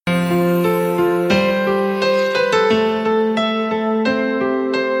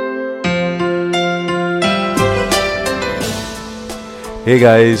Hey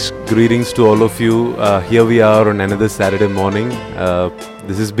guys, greetings to all of you. Here we are on another Saturday morning.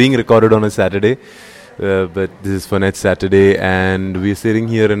 This is being recorded on a Saturday, but this is Funnet Saturday, and we're sitting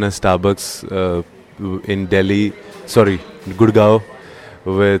here in a Starbucks in Delhi, Gurgaon,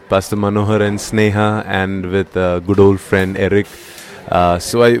 with Pastor Manohar and Sneha, and with good old friend Eric.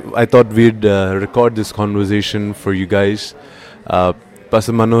 So I thought we'd record this conversation for you guys.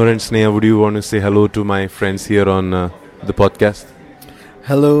 Pastor Manohar and Sneha, would you want to say hello to my friends here on the podcast?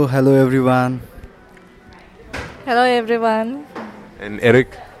 Hello everyone. Hello everyone. And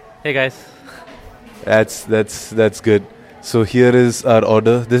Eric, Hey guys. that's good. So here is our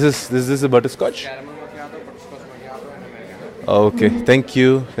order. This is a butterscotch. Okay, thank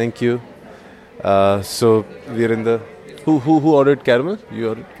you. So we're in the who ordered caramel? You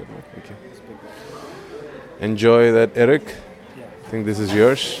ordered caramel. Okay. Enjoy that, Eric. I think this is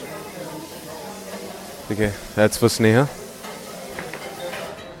yours. Okay, that's for Sneha.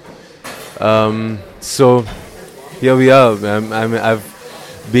 So here we are.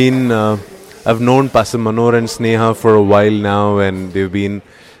 I've known Pastor Manohar and Sneha for a while now, and they've been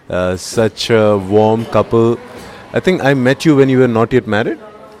such a warm couple. I think I met you when you were not yet married.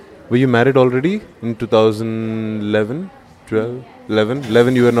 Were you married already in 2011, 12, 11?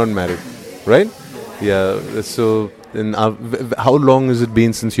 11 you were not married, right? Yeah. So how long has it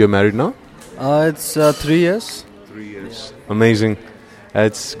been since you're married now? It's 3 years. 3 years. Amazing.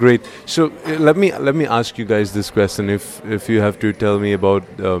 That's great. So let me ask you guys this question. If you have to tell me about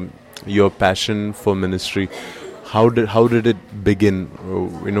your passion for ministry, how did it begin?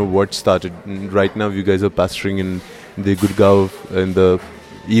 What started? Right now, you guys are pastoring in the Gurgaon in the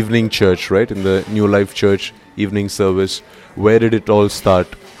evening church, right? In the New Life Church evening service. Where did it all start?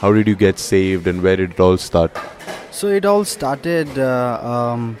 How did you get saved, and where did it all start? So it all started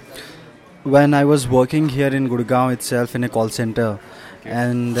when I was working here in Gurgaon itself in a call center.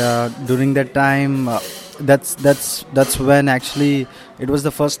 And during that time, that's when actually it was the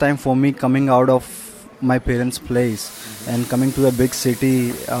first time for me coming out of my parents' place and coming to a big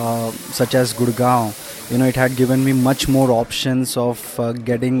city such as Gurgaon. It had given me much more options of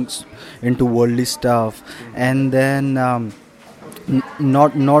getting into worldly stuff. And then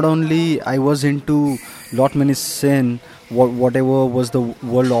not only I was into lot many sin, whatever was the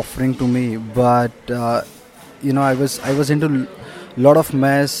world offering to me, but I was into lot of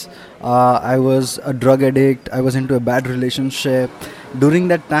mess. I was a drug addict. I was into a bad relationship. During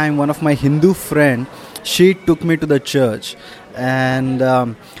that time, one of my Hindu friend, she took me to the church, and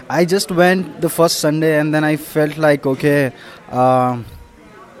I just went the first Sunday, and then I felt like, okay, the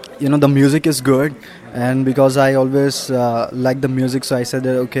music is good, and because I always like the music, so I said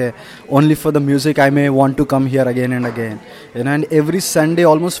that, okay, only for the music I may want to come here again and again. And every Sunday,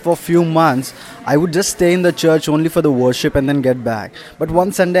 almost for a few months, I would just stay in the church only for the worship and then get back. But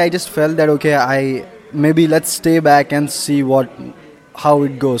one Sunday I just felt that, okay, let's stay back and see how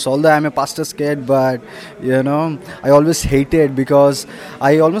it goes. Although I'm a pastor's kid, but I always hated, because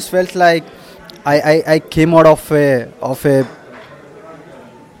I almost felt like I came out of a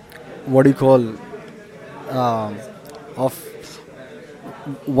what do you call of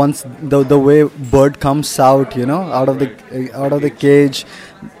once the way bird comes out out of the cage.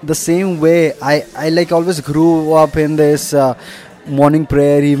 The same way I like always grew up in this morning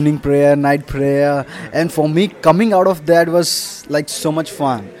prayer, evening prayer, night prayer, and for me coming out of that was like so much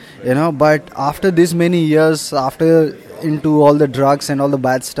fun, but after these many years, after into all the drugs and all the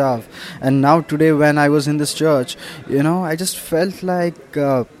bad stuff, and now today when I was in this church, I just felt like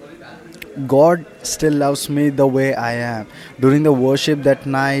God still loves me the way I am. During the worship that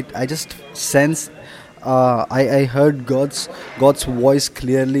night, I just sensed, I heard God's voice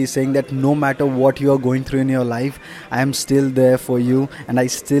clearly saying that no matter what you are going through in your life, I am still there for you, and I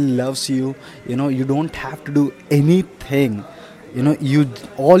still loves you. You don't have to do anything.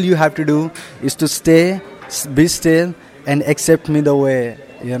 All you have to do is to be still, and accept me the way.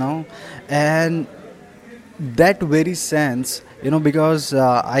 And that very sense, because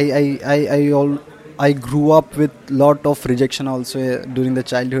I grew up with lot of rejection also during the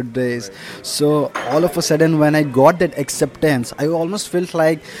childhood days. So all of a sudden, when I got that acceptance, I almost felt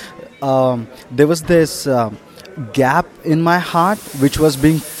like there was this gap in my heart which was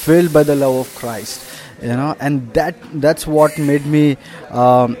being filled by the love of Christ. And that's what made me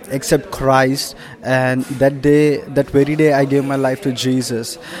accept Christ. And that very day I gave my life to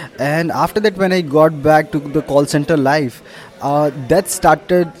Jesus. And after that, when I got back to the call center life, that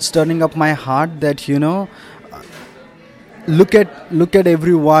started stirring up my heart that look at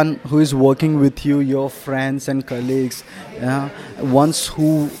everyone who is working with you, your friends and colleagues, once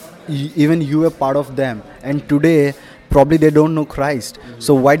who even you were part of them, and today probably they don't know Christ.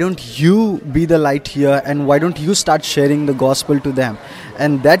 So why don't you be the light here, and why don't you start sharing the gospel to them?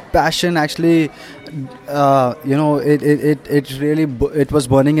 And that passion actually, it really it was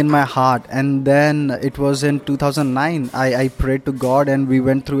burning in my heart. And then it was in 2009 I prayed to God, and we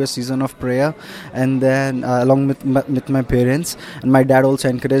went through a season of prayer, and then along with my parents, and my dad also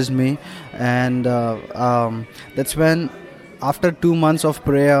encouraged me. And that's when, after 2 months of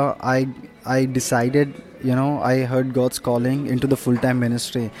prayer, I decided, I heard God's calling into the full-time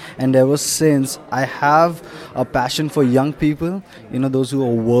ministry. And ever since, I have a passion for young people, those who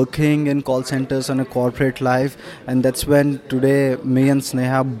are working in call centers and a corporate life. And that's when today, me and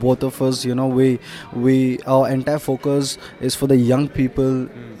Sneha, both of us, we our entire focus is for the young people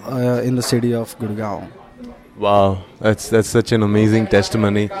in the city of Gurgaon. Wow, that's such an amazing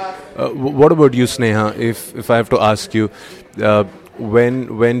testimony. What about you, Sneha? If I have to ask you,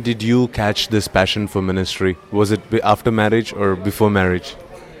 when did you catch this passion for ministry? Was it after marriage or before marriage?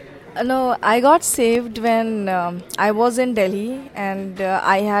 No, I got saved when I was in Delhi, and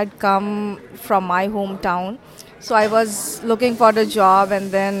I had come from my hometown. So I was looking for a job,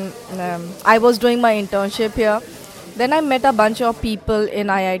 and then I was doing my internship here. Then I met a bunch of people in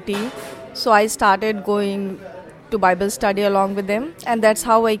IIT. So I started going to Bible study along with them, and that's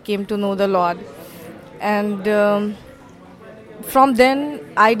how I came to know the Lord. And from then,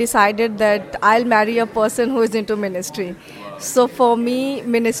 I decided that I'll marry a person who is into ministry. So for me,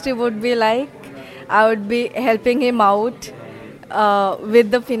 ministry would be like I would be helping him out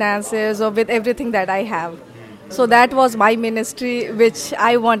with the finances or with everything that I have. So that was my ministry, which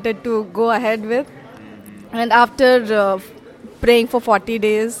I wanted to go ahead with. And after praying for 40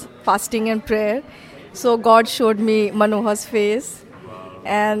 days, fasting and prayer, so God showed me Manohar's face.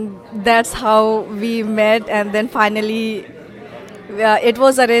 And that's how we met. And then finally, it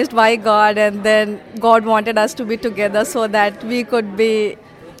was arranged by God, and then God wanted us to be together so that we could be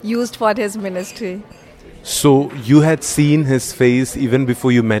used for His ministry. So you had seen his face even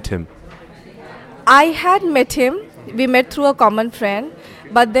before you met him? I had met him. We met through a common friend,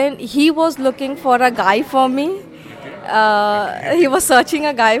 but then he was looking for a guy for me. He was searching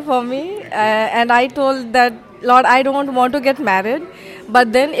a guy for me, and I told that, Lord, I don't want to get married,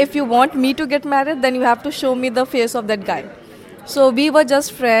 but then if you want me to get married, then you have to show me the face of that guy. So we were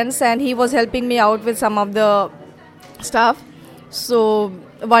just friends, and he was helping me out with some of the stuff. So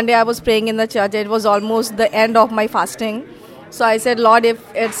one day I was praying in the church. It was almost the end of my fasting. So I said, Lord,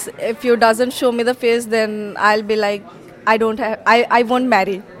 if you doesn't show me the face, then I'll be like, I won't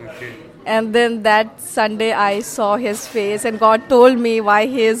marry. Okay. And then that Sunday I saw his face, and God told me why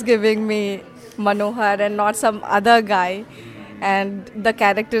He is giving me Manohar and not some other guy. And the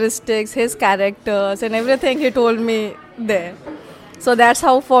characteristics, his characters and everything He told me there. So that's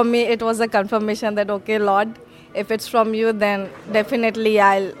how for me it was a confirmation that, okay, Lord, if it's from you, then definitely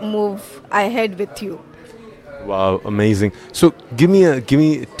I'll move ahead with you. Wow, amazing. So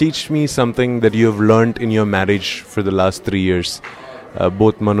teach me something that you have learned in your marriage for the last 3 years.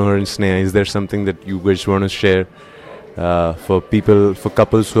 Both Manohar and Sneha, is there something that you guys want to share for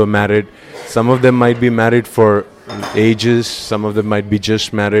couples who are married? Some of them might be married for ages, some of them might be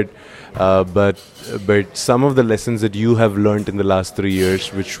just married. But some of the lessons that you have learned in the last 3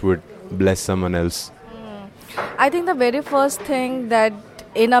 years which would bless someone else. I think the very first thing that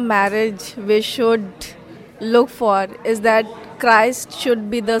in a marriage we should look for is that Christ should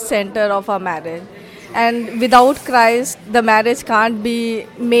be the center of our marriage. And without Christ, the marriage can't be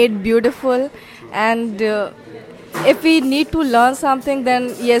made beautiful. And if we need to learn something,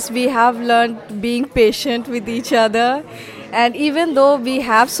 then yes, we have learned being patient with each other. And even though we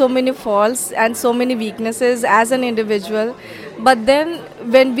have so many faults and so many weaknesses as an individual, but then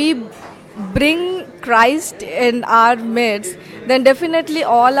when we bring Christ in our midst, then definitely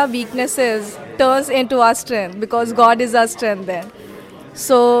all our weaknesses turns into our strength, because God is our strength then.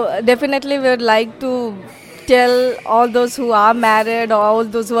 So definitely we would like to tell all those who are married or all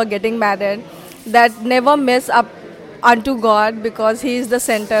those who are getting married that never mess up unto God, because He is the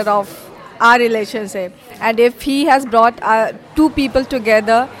center of our relationship. And if He has brought two people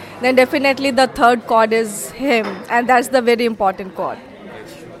together, then definitely the third chord is Him, and that's the very important chord.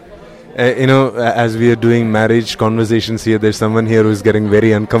 As we are doing marriage conversations here, there's someone here who's getting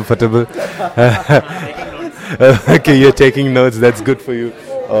very uncomfortable. Okay, you're taking notes. That's good for you.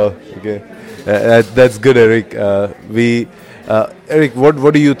 Oh, okay. That's good, Eric. Eric,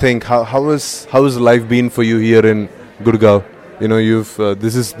 what do you think? How has life been for you here in Gurgaon? You've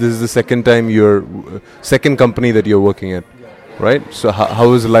this is the second second company that you're working at, right? So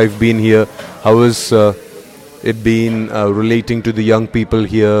how has life been here? How is it been relating to the young people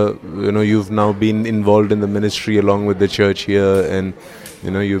here? You've now been involved in the ministry along with the church here, and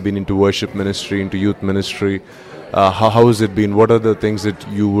you've been into worship ministry, into youth ministry. How has it been? What are the things that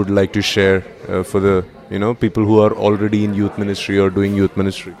you would like to share for the people who are already in youth ministry or doing youth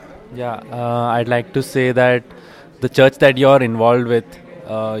ministry? Yeah, I'd like to say that the church that you're involved with,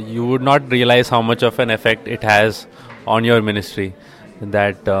 you would not realize how much of an effect it has on your ministry.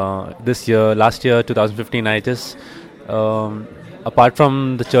 That last year, 2015, I just, apart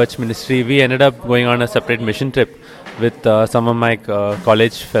from the church ministry, we ended up going on a separate mission trip with some of my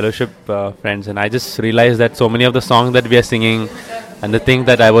college fellowship friends, and I just realized that so many of the songs that we are singing and the things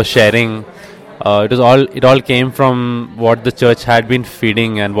that I was sharing, it all came from what the church had been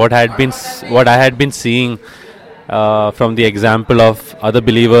feeding and what I had been seeing from the example of other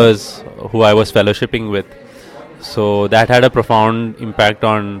believers who I was fellowshipping with. So that had a profound impact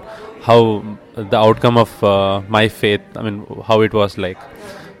on how the outcome of my faith, how it was like.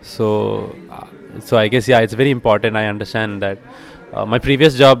 So I guess, it's very important. I understand that my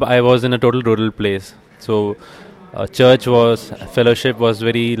previous job, I was in a total rural place. So fellowship was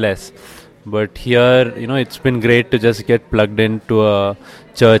very less. But here, it's been great to just get plugged into a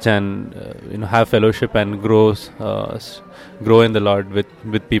church and, have fellowship and grow in the Lord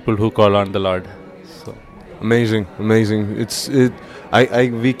with people who call on the Lord. So amazing. We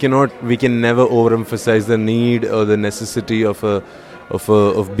can never overemphasize the need or the necessity of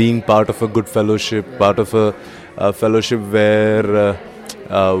being part of a good fellowship, part of a fellowship where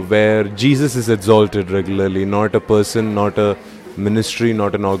Jesus is exalted regularly, not a person, not a ministry,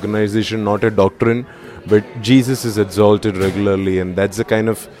 not an organization, not a doctrine, but Jesus is exalted regularly, and that's the kind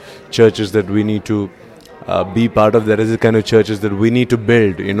of churches that we need to be part of. That is the kind of churches that we need to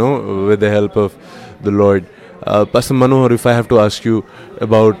build, with the help of the Lord. Pastor Manohar, if I have to ask you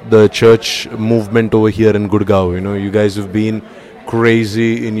about the church movement over here in Gurgaon, you guys have been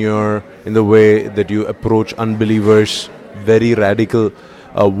crazy in the way that you approach unbelievers, very radical.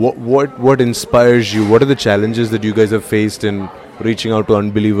 What inspires you? What are the challenges that you guys have faced in reaching out to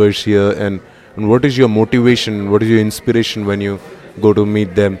unbelievers here, and what is your motivation? What is your inspiration when you go to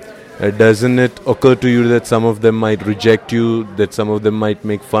meet them? Doesn't it occur to you that some of them might reject you, that some of them might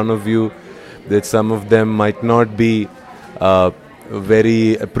make fun of you, that some of them might not be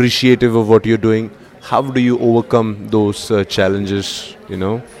very appreciative of what you're doing? How do you overcome those challenges?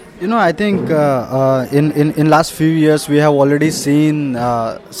 I think in last few years we have already seen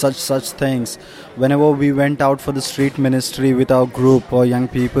such things. Whenever we went out for the street ministry with our group or young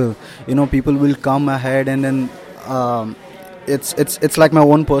people, people will come ahead, and then it's like my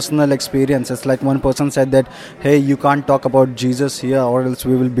own personal experience. It's like one person said that, hey, you can't talk about Jesus here or else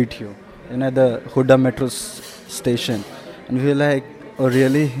we will beat you, at the Huda metro station. And we were like, oh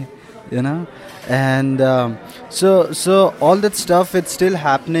really? And so all that stuff, it's still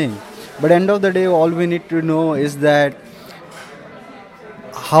happening. But end of the day, all we need to know is that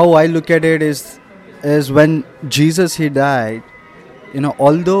how I look at it is when Jesus, he died,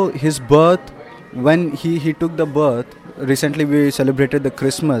 although his birth, when he took the birth, recently we celebrated the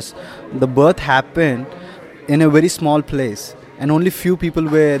Christmas, the birth happened in a very small place and only few people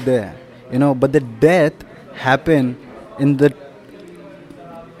were there, but the death happened in the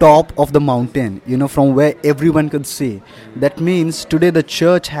top of the mountain, from where everyone could see. That means today the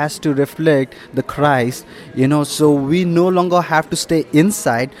church has to reflect the Christ, so we no longer have to stay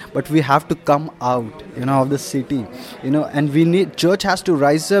inside, but we have to come out, of the city, and church has to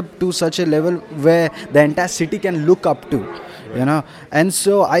rise up to such a level where the entire city can look up to, and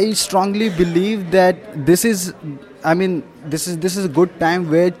so I strongly believe that this is a good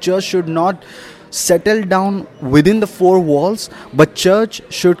time where church should not settle down within the four walls, but church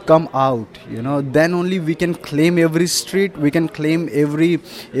should come out, then only we can claim every street, we can claim every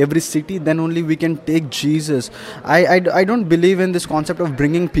city, then only we can take Jesus. I don't believe in this concept of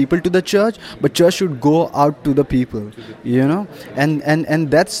bringing people to the church, but church should go out to the people,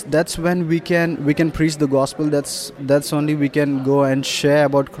 and that's when we can preach the gospel. That's only we can go and share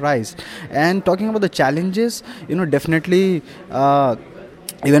about Christ. And talking about the challenges, definitely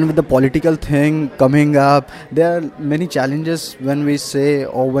even with the political thing coming up, there are many challenges when we say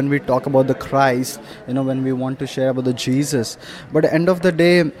or when we talk about the Christ, when we want to share about the Jesus. But at the end of the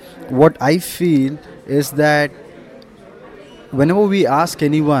day, what I feel is that whenever we ask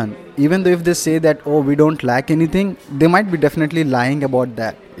anyone, even though if they say that, oh, we don't lack anything, they might be definitely lying about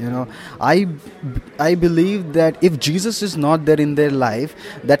that. I believe that if Jesus is not there in their life,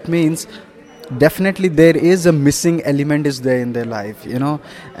 that means definitely there is a missing element is there in their life,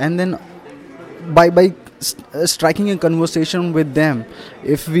 and then by striking a conversation with them,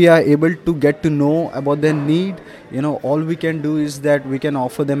 if we are able to get to know about their need, all we can do is that we can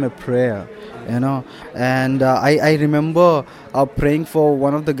offer them a prayer, and I remember praying for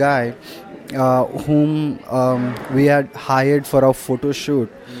one of the guy whom we had hired for our photo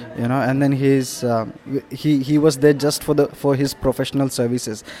shoot, and then he was there just for his professional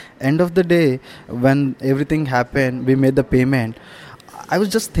services. End of the day, when everything happened, we made the payment. I was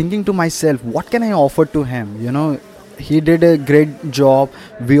just thinking to myself, what can I offer to him? He did a great job.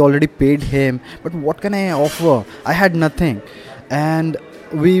 We already paid him, but what can I offer? I had nothing, and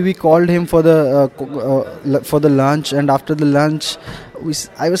we called him for the lunch. And after the lunch,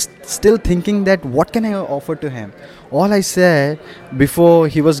 I was still thinking that what can I offer to him. All I said before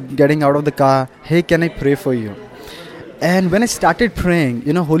he was getting out of the car, hey, can I pray for you? And when I started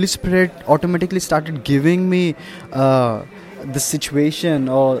praying, Holy Spirit automatically started giving me the situation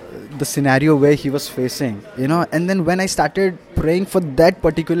or the scenario where he was facing, and then when I started praying for that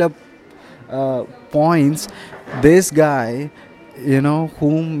particular points, this guy,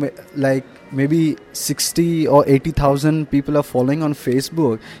 whom like maybe 60 or 80,000 people are following on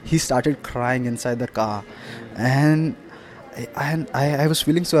Facebook, he started crying inside the car, and I was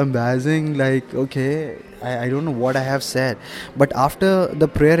feeling so embarrassing, like, okay, I don't know what I have said. But after the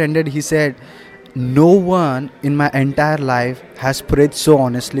prayer ended, he said, no one in my entire life has prayed so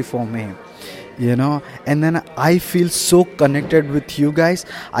honestly for me, and then I feel so connected with you guys.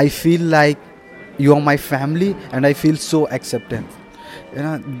 I feel like you are my family, and I feel so accepted.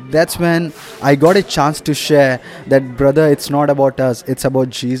 That's when I got a chance to share that, brother, it's not about us, it's about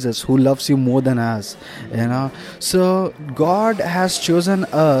Jesus who loves you more than us. So God has chosen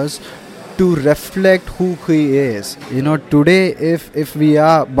us to reflect who He is. Today, if we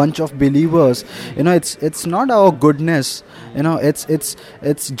are a bunch of believers, it's not our goodness.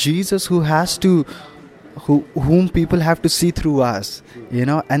 It's Jesus who has to, whom people have to see through us.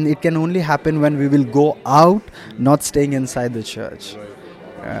 And it can only happen when we will go out, not staying inside the church.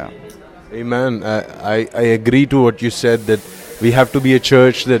 Yeah. Amen. I agree to what you said, that we have to be a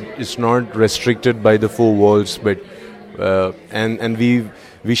church that is not restricted by the four walls, but and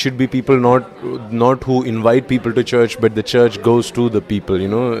we should be people not who invite people to church, but the church goes to the people.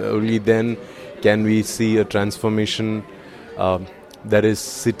 Only then can we see a transformation that is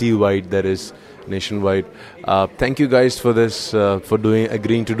citywide, that is nationwide. Thank you guys for this, for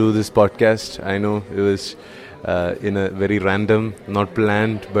agreeing to do this podcast. I know it was in a very random, not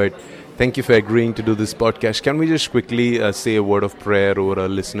planned, but thank you for agreeing to do this podcast. Can we just quickly say a word of prayer over our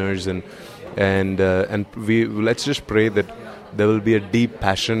listeners, and let's just pray that there will be a deep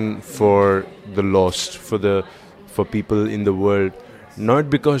passion for the lost, for people in the world, not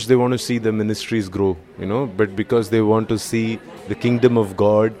because they want to see the ministries grow, but because they want to see the kingdom of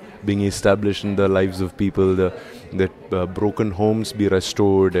God being established in the lives of people, that broken homes be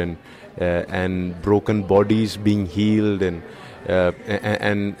restored, and broken bodies being healed, and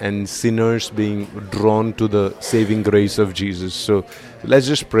sinners being drawn to the saving grace of Jesus. So let's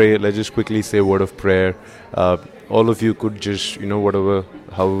just pray. Let's just quickly say a word of prayer. All of you could just,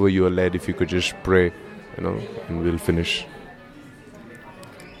 however you are led, if you could just pray, and we'll finish.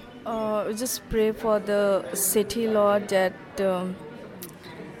 Just pray for the city, Lord, that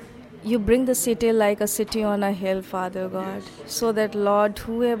you bring the city like a city on a hill, Father God, so that, Lord,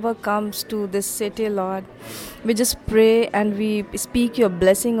 whoever comes to this city, Lord, we just pray and we speak your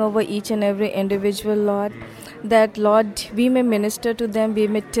blessing over each and every individual, Lord, that, Lord, we may minister to them, we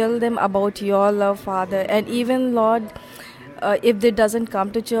may tell them about your love, Father. And even, Lord, if they doesn't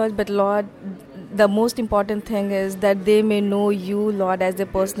come to church, but, Lord, the most important thing is that they may know you, Lord, as their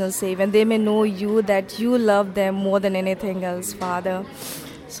personal Savior, and they may know you, that you love them more than anything else, Father.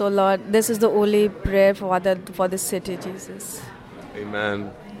 So, Lord, this is the only prayer, Father, for this city, Jesus.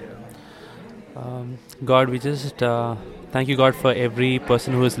 Amen. God, we just thank you, God, for every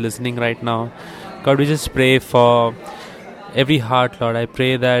person who is listening right now. God, we just pray for every heart, Lord. I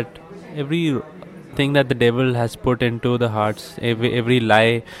pray that everything that the devil has put into the hearts, every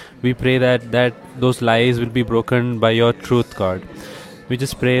lie, we pray that those lies will be broken by your truth, God. We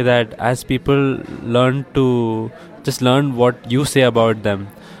just pray that as people learn what you say about them,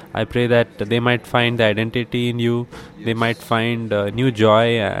 I pray that they might find the identity in you, they might find new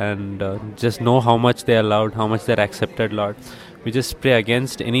joy, and just know how much they are loved, how much they are accepted, Lord. We just pray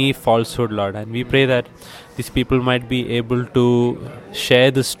against any falsehood, Lord, and we pray that these people might be able to share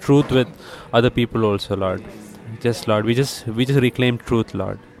this truth with other people also, Lord. Just, Lord, we just reclaim truth,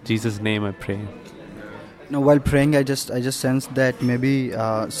 Lord. In Jesus' name I pray. Now, while praying, I just sense that maybe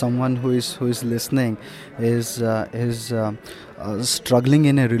someone who is listening is struggling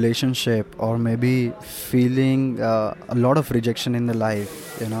in a relationship, or maybe feeling a lot of rejection in the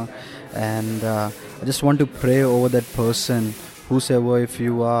life, and I just want to pray over that person, whosoever if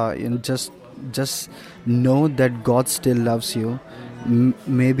you are, just know that God still loves you.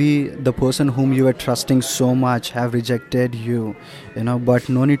 Maybe the person whom you were trusting so much have rejected you, but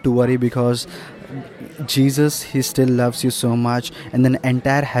no need to worry, because Jesus, he still loves you so much, and then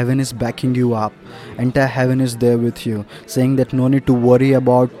entire heaven is backing you up. Entire heaven is there with you, saying that no need to worry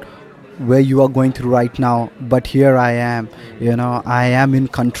about where you are going through right now, but here I am. I am in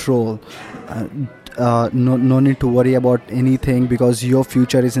control. No need to worry about anything, because your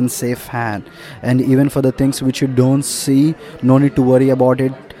future is in safe hand. And even for the things which you don't see, no need to worry about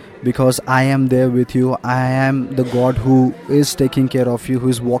it, because I am there with you. I am the God who is taking care of you, who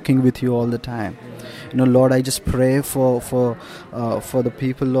is walking with you all the time. Lord, I just pray for the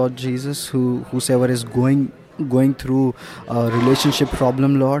people, Lord Jesus, whosoever is going through a relationship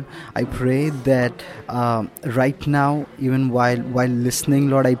problem, Lord. I pray that right now, even while listening,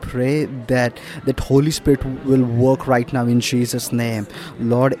 Lord, I pray that Holy Spirit will work right now in Jesus' name.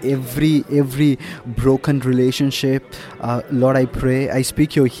 Lord, every broken relationship, Lord, I pray, I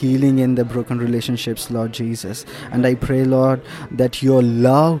speak your healing in the broken relationships, Lord Jesus. And I pray, Lord, that your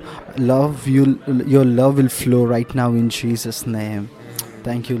love will flow right now in Jesus' name.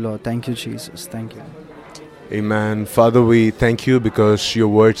 Thank you, Lord. Thank you, Jesus. Thank you. Amen. Father, we thank you because your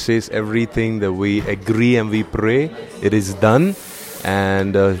word says everything that we agree and we pray, it is done.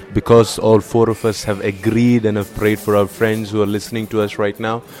 And because all four of us have agreed and have prayed for our friends who are listening to us right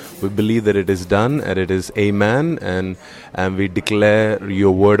now, we believe that it is done and it is amen. And we declare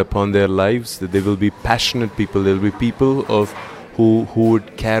your word upon their lives, that they will be passionate people. They will be people who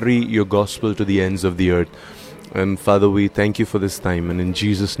would carry your gospel to the ends of the earth. And Father, we thank you for this time. And in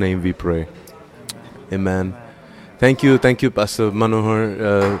Jesus' name we pray. Amen. Thank you, Pastor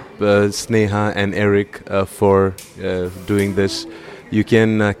Manohar, Sneha, and Eric for doing this. You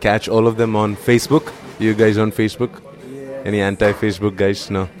can catch all of them on Facebook. You guys on Facebook? Yeah. Any anti-Facebook guys?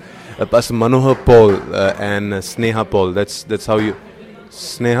 No. Pastor Manohar Paul and Sneha Paul. That's how you.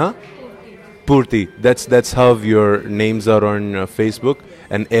 Sneha Purti. That's how your names are on Facebook.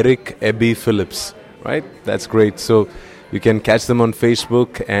 And Eric Ebby Phillips. Right? That's great. So you can catch them on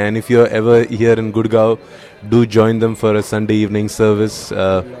Facebook, and if you're ever here in Gurgaon, do join them for a Sunday evening service,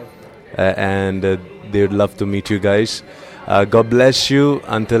 and they would love to meet you guys. God bless you.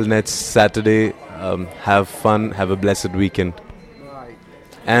 Until next Saturday, have fun, have a blessed weekend.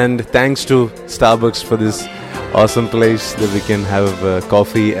 And thanks to Starbucks for this awesome place that we can have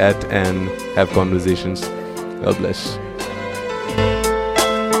coffee at and have conversations. God bless.